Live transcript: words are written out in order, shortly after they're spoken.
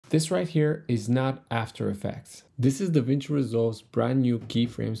This right here is not After Effects. This is DaVinci Resolve's brand new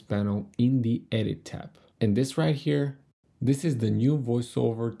Keyframes panel in the Edit tab. And this right here, this is the new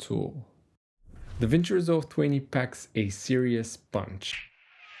voiceover tool. DaVinci Resolve 20 packs a serious punch.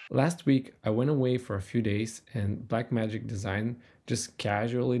 Last week, I went away for a few days and Blackmagic Design just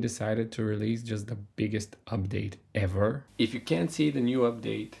casually decided to release just the biggest update ever. If you can't see the new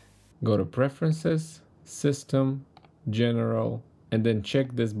update, go to Preferences, System, General, and then check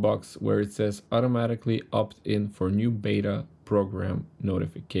this box where it says automatically opt in for new beta program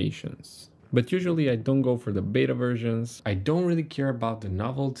notifications. But usually I don't go for the beta versions. I don't really care about the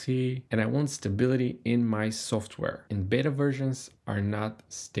novelty and I want stability in my software. And beta versions are not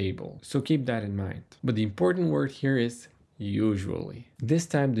stable. So keep that in mind. But the important word here is usually. This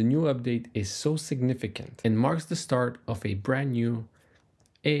time the new update is so significant and marks the start of a brand new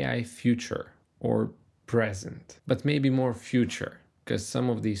AI future or present, but maybe more future, because some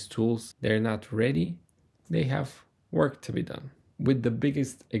of these tools, they're not ready. They have work to be done. With the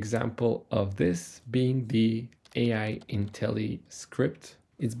biggest example of this being the AI Intelli script.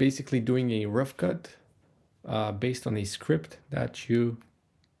 It's basically doing a rough cut based on a script that you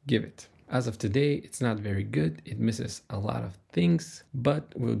give it. As of today, it's not very good. It misses a lot of things,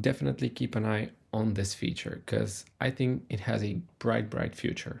 but we'll definitely keep an eye on this feature because I think it has a bright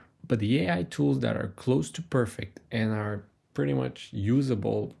future. But the AI tools that are close to perfect and are pretty much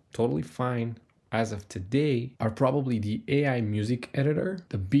usable, totally fine as of today are probably the AI music editor,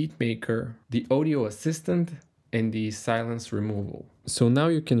 the beat maker, the audio assistant, and the silence removal. So now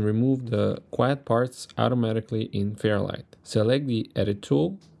you can remove the quiet parts automatically in Fairlight. Select the edit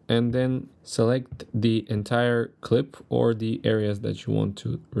tool and then select the entire clip or the areas that you want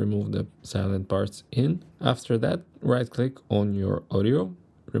to remove the silent parts in. After that, right click on your audio,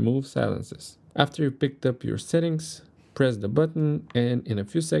 remove silences. After you picked up your settings, press the button and in a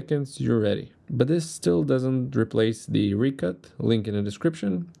few seconds you're ready. But this still doesn't replace the ReCut, link in the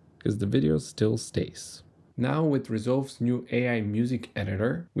description, because the video still stays. Now with Resolve's new AI music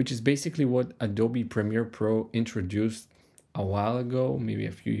editor, which is basically what Adobe Premiere Pro introduced a while ago, maybe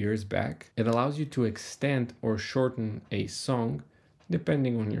a few years back, it allows you to extend or shorten a song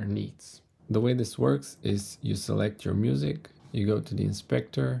depending on your needs. The way this works is you select your music, you go to the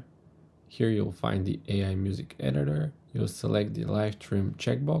inspector, here you'll find the AI music editor, you'll select the live trim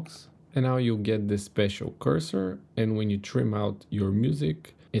checkbox, and now you'll get this special cursor, and when you trim out your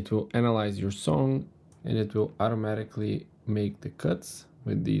music, it will analyze your song and it will automatically make the cuts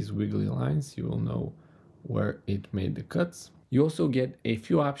with these wiggly lines. You will know where it made the cuts. You also get a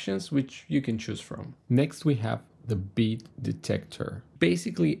few options which you can choose from. Next we have the beat detector.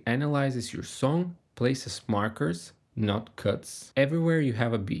 Basically analyzes your song, places markers, not cuts, everywhere you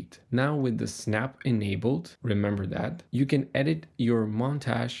have a beat. Now with the snap enabled, remember that, you can edit your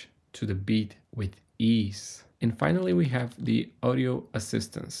montage to the beat with ease. And finally we have the audio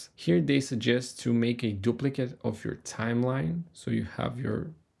assistance. Here they suggest to make a duplicate of your timeline, so you have your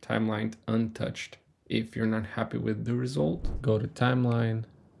timeline untouched. If you're not happy with the result, go to timeline,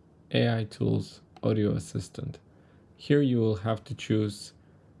 AI tools, audio assistant. Here you will have to choose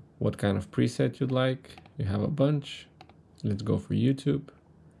what kind of preset you'd like. You have a bunch. Let's go for YouTube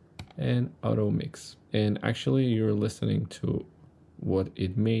and auto mix. And actually you're listening to what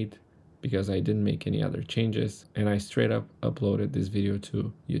it made because I didn't make any other changes and I straight up uploaded this video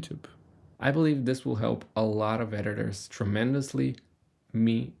to YouTube. I believe this will help a lot of editors tremendously,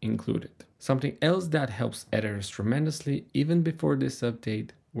 me included. Something else that helps editors tremendously even before this update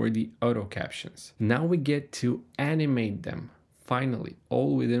were the auto captions. Now we get to animate them. Finally,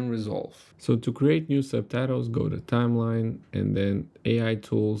 all within Resolve. So to create new subtitles, go to timeline and then AI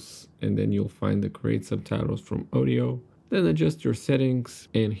tools, and then you'll find the create subtitles from audio. Then adjust your settings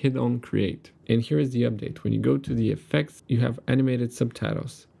and hit on create. And here is the update. When you go to the effects, you have animated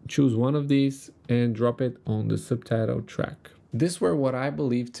subtitles. Choose one of these and drop it on the subtitle track. These were what I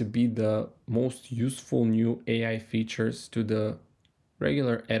believe to be the most useful new AI features to the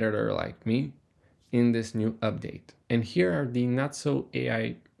regular editor like me in this new update. And here are the not so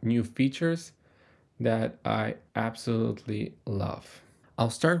AI new features that I absolutely love. I'll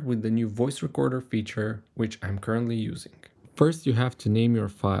start with the new voice recorder feature, which I'm currently using. First, you have to name your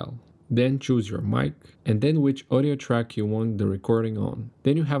file, then choose your mic, and then which audio track you want the recording on.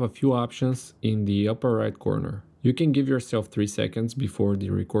 Then you have a few options in the upper right corner. You can give yourself 3 seconds before the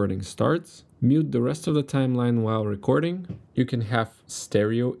recording starts, mute the rest of the timeline while recording, you can have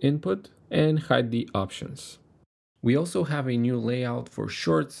stereo input, and hide the options. We also have a new layout for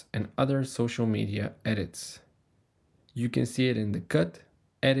shorts and other social media edits. You can see it in the cut,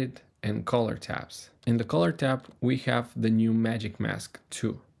 edit, and color tabs. In the color tab, we have the new magic mask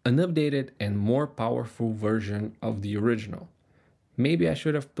too. an updated and more powerful version of the original. Maybe I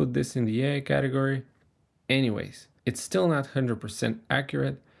should have put this in the AI category. Anyways, it's still not 100%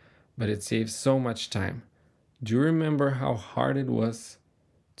 accurate, but it saves so much time. Do you remember how hard it was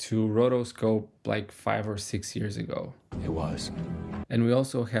to rotoscope like 5 or 6 years ago? It was. And we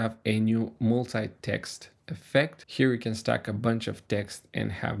also have a new multi-text effect. Here we can stack a bunch of text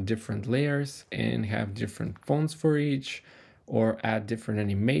and have different layers and have different fonts for each, or add different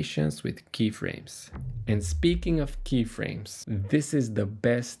animations with keyframes. And speaking of keyframes, this is the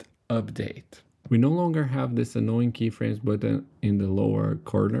best update. We no longer have this annoying keyframes button in the lower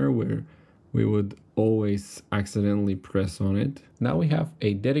corner where we would always accidentally press on it. Now we have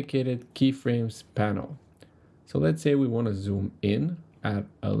a dedicated keyframes panel. So let's say we want to zoom in, add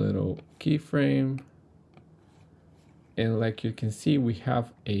a little keyframe. And like you can see, we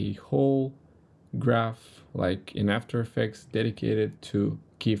have a whole graph like in After Effects dedicated to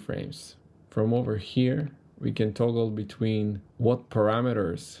keyframes. From over here, we can toggle between what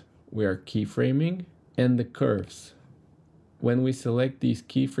parameters we are keyframing and the curves. When we select these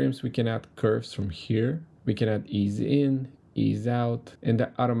keyframes, we can add curves from here. We can add ease in, ease out, and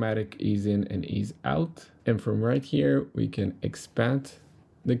the automatic ease in and ease out. And from right here, we can expand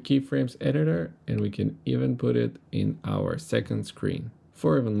the keyframes editor, and we can even put it in our second screen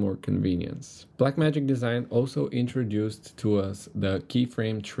for even more convenience. Blackmagic Design also introduced to us the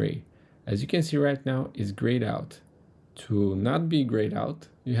keyframe tray. As you can see right now, it's grayed out. To not be grayed out,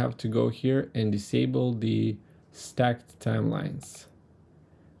 you have to go here and disable the stacked timelines.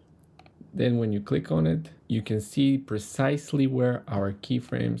 Then when you click on it, you can see precisely where our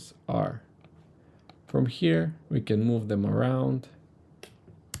keyframes are. From here, we can move them around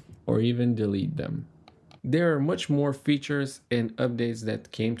or even delete them. There are much more features and updates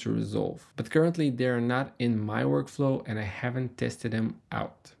that came to Resolve, but currently they are not in my workflow and I haven't tested them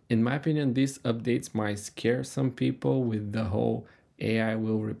out. In my opinion, these updates might scare some people with the whole AI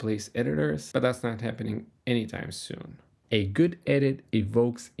will replace editors, but that's not happening anytime soon. A good edit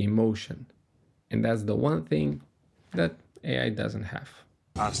evokes emotion, and that's the one thing that AI doesn't have.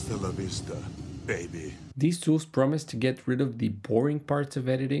 Hasta la vista, baby. These tools promise to get rid of the boring parts of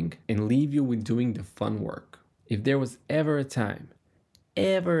editing and leave you with doing the fun work. If there was ever a time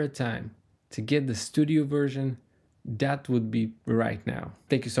to get the studio version, that would be right now.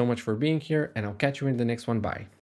 Thank you so much for being here, and I'll catch you in the next one. Bye.